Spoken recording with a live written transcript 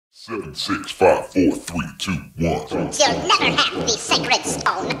Seven, 6, 5, 4, 3, 2, 1. You'll never have the sacred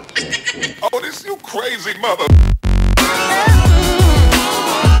stone. Oh, this you crazy mother.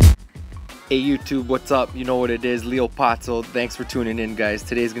 Hey YouTube, what's up? You know what it is, Leopazzo. Thanks for tuning in, guys.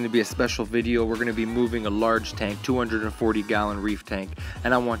 Today's going to be a special video. We're going to be moving a large tank, 240 gallon reef tank,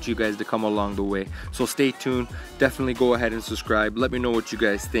 and I want you guys to come along the way. So stay tuned, definitely go ahead and subscribe. Let me know what you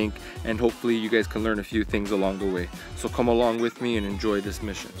guys think, and hopefully you guys can learn a few things along the way. So come along with me and enjoy this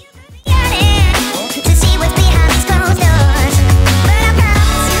mission.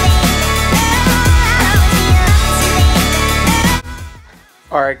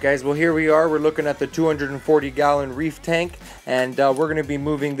 Alright guys, well here we are. We're looking at the 240 gallon reef tank, and we're going to be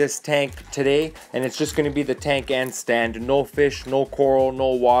moving this tank today, and it's just going to be the tank and stand. No fish, no coral, no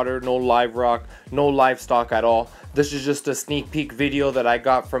water, no live rock, no livestock at all. This is just a sneak peek video that I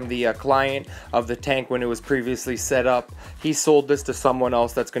got from the client of the tank when it was previously set up. He sold this to someone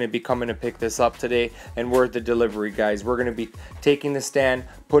else that's going to be coming to pick this up today, and we're the delivery guys. We're going to be taking the stand,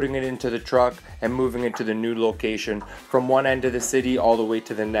 putting it into the truck, and moving it to the new location from one end of the city all the way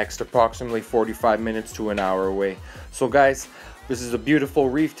to the next, approximately 45 minutes to an hour away. So guys, this is a beautiful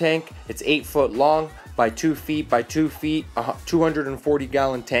reef tank. It's 8 foot long by 2 feet by 2 feet, a 240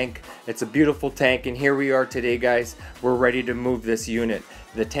 gallon tank. It's a beautiful tank, and here we are today, guys. We're ready to move this unit.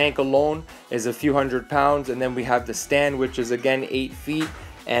 The tank alone is a few hundred pounds, and then we have the stand, which is again 8 feet,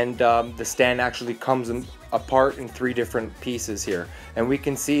 and the stand actually comes apart in 3 different pieces here. And we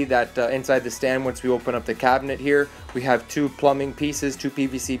can see that inside the stand, once we open up the cabinet here, we have 2 plumbing pieces, 2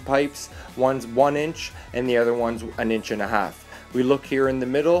 PVC pipes. One's 1 inch and the other one's 1.5 inches. We look here in the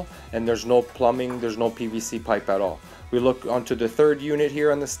middle, and there's no plumbing, there's no PVC pipe at all. We look onto the 3rd unit here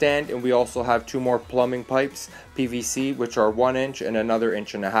on the stand, and we also have 2 more plumbing pipes, PVC, which are 1 inch and another 1.5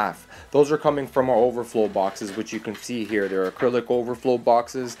 inches. Those are coming from our overflow boxes, which you can see here. They're acrylic overflow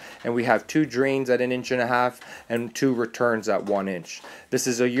boxes, and we have 2 drains at 1.5 inches and 2 returns at 1 inch. This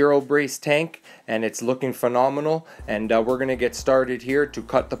is a Euro brace tank, and it's looking phenomenal, and we're going to get started here to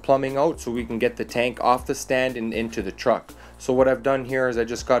cut the plumbing out so we can get the tank off the stand and into the truck. So what I've done here is I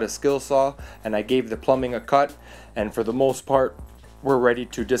just got a skill saw and I gave the plumbing a cut, and for the most part we're ready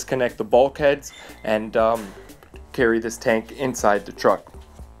to disconnect the bulkheads and carry this tank inside the truck.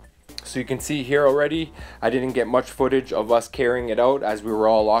 So you can see here already, I didn't get much footage of us carrying it out as we were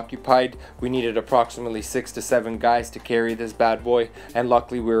all occupied. We needed approximately 6 to 7 guys to carry this bad boy, and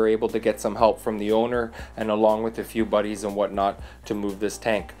luckily we were able to get some help from the owner and along with a few buddies and whatnot to move this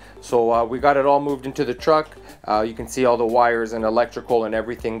tank. So we got it all moved into the truck. You can see all the wires and electrical and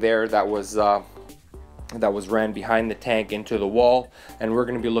everything there that was ran behind the tank into the wall, and we're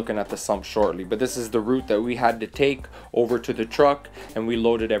going to be looking at the sump shortly. But this is the route that we had to take over to the truck, and we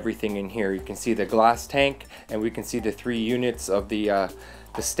loaded everything in here. You can see the glass tank, and we can see the 3 units of the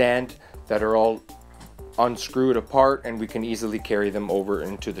stand that are all unscrewed apart, and we can easily carry them over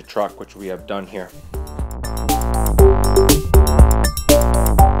into the truck, which we have done here.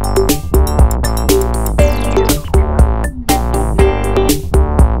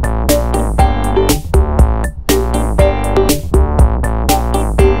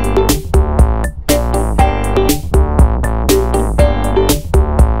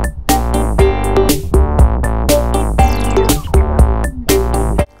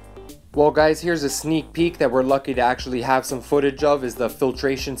 Well guys, here's a sneak peek that we're lucky to actually have some footage of, is the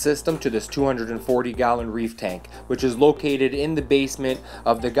filtration system to this 240 gallon reef tank, which is located in the basement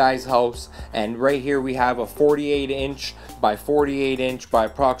of the guy's house. And right here we have a 48 inch by 48 inch by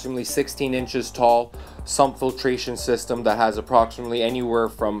approximately 16 inches tall sump filtration system that has approximately anywhere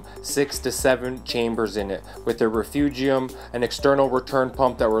from 6 to 7 chambers in it, with a refugium, an external return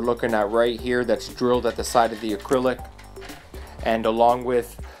pump that we're looking at right here that's drilled at the side of the acrylic, and along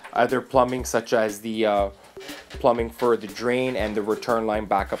with other plumbing such as the plumbing for the drain and the return line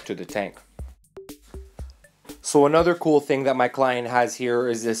back up to the tank. So another cool thing that my client has here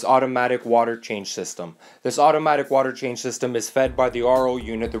is this automatic water change system. This automatic water change system is fed by the RO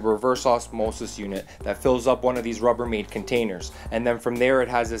unit, the reverse osmosis unit, that fills up one of these Rubbermaid containers, and then from there it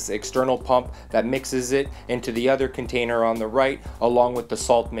has this external pump that mixes it into the other container on the right, along with the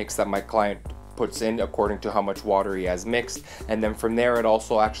salt mix that my client puts in according to how much water he has mixed. And then from there it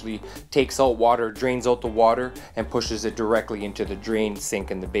also actually takes out water, drains out the water, and pushes it directly into the drain sink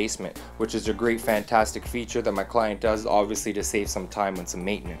in the basement, which is a great fantastic feature that my client does, obviously to save some time and some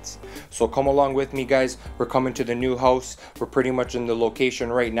maintenance. So come along with me guys, we're coming to the new house. We're pretty much in the location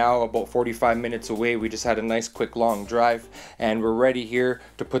right now, about 45 minutes away. We just had a nice quick long drive, and we're ready here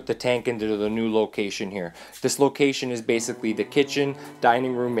to put the tank into the new location here. This location is basically the kitchen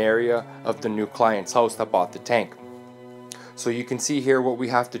dining room area of the new client's house that bought the tank. So you can see here what we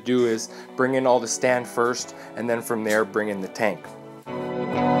have to do is bring in all the stand first, and then from there bring in the tank.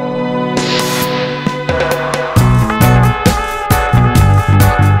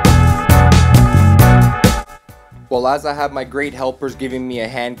 Well, as I have my great helpers giving me a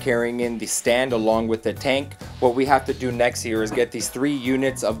hand carrying in the stand along with the tank, what we have to do next here is get these 3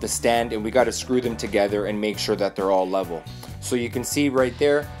 units of the stand, and we got to screw them together and make sure that they're all level. So you can see right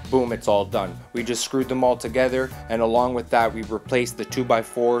there, boom, it's all done. We just screwed them all together, and along with that we replaced the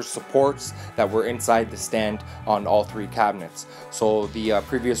 2x4 supports that were inside the stand on all 3 cabinets. So the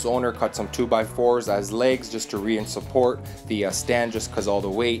previous owner cut some 2x4s as legs just to support the stand just because all the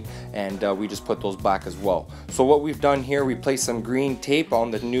weight, and we just put those back as well. So what we've done here, we placed some green tape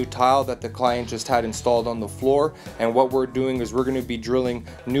on the new tile that the client just had installed on the floor, and what we're doing is we're going to be drilling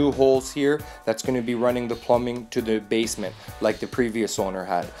new holes here that's going to be running the plumbing to the basement like the previous owner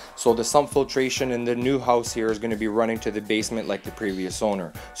had. So the sump filtration in the new house here is going to be running to the basement like the previous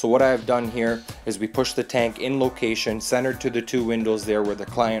owner. So what I have done here is we push the tank in location, centered to the 2 windows there where the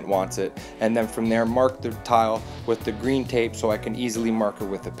client wants it, and then from there mark the tile with the green tape so I can easily mark it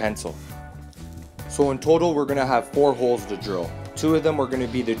with a pencil. So in total we're going to have 4 holes to drill. 2 of them are going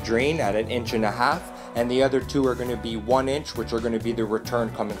to be the drain at 1.5 inches, and the other 2 are going to be 1 inch, which are going to be the return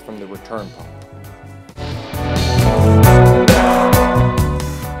coming from the return pump.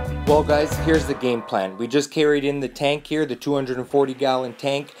 Well guys, here's the game plan. We just carried in the tank here, the 240 gallon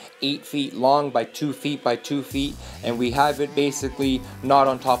tank, 8 feet long by 2 feet by 2 feet, and we have it basically not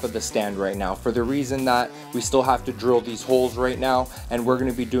on top of the stand right now for the reason that we still have to drill these holes right now, and we're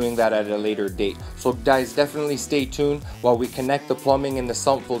going to be doing that at a later date. So guys, definitely stay tuned while we connect the plumbing and the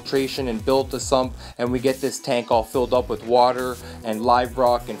sump filtration and build the sump, and we get this tank all filled up with water and live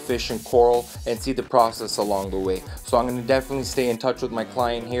rock and fish and coral, and see the process along the way. So I'm going to definitely stay in touch with my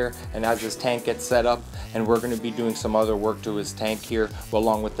client here, and as this tank gets set up, and we're going to be doing some other work to his tank here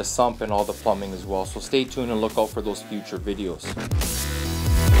along with the sump and all the plumbing as well. So stay tuned and look out for those future videos.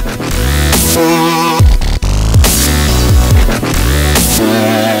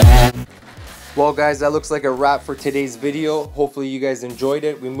 Well guys, that looks like a wrap for today's video. Hopefully you guys enjoyed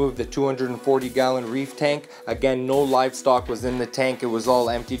it. We moved the 240 gallon Reef tank. Again, no livestock was in the tank. It was all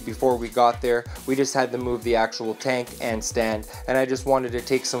emptied before we got there. We just had to move the actual tank and stand, and I just wanted to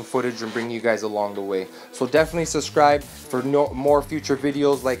take some footage and bring you guys along the way. So definitely subscribe for more future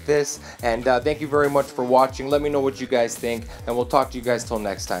videos like this, and thank you very much for watching. Let me know what you guys think, and we'll talk to you guys till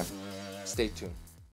next time. Stay tuned.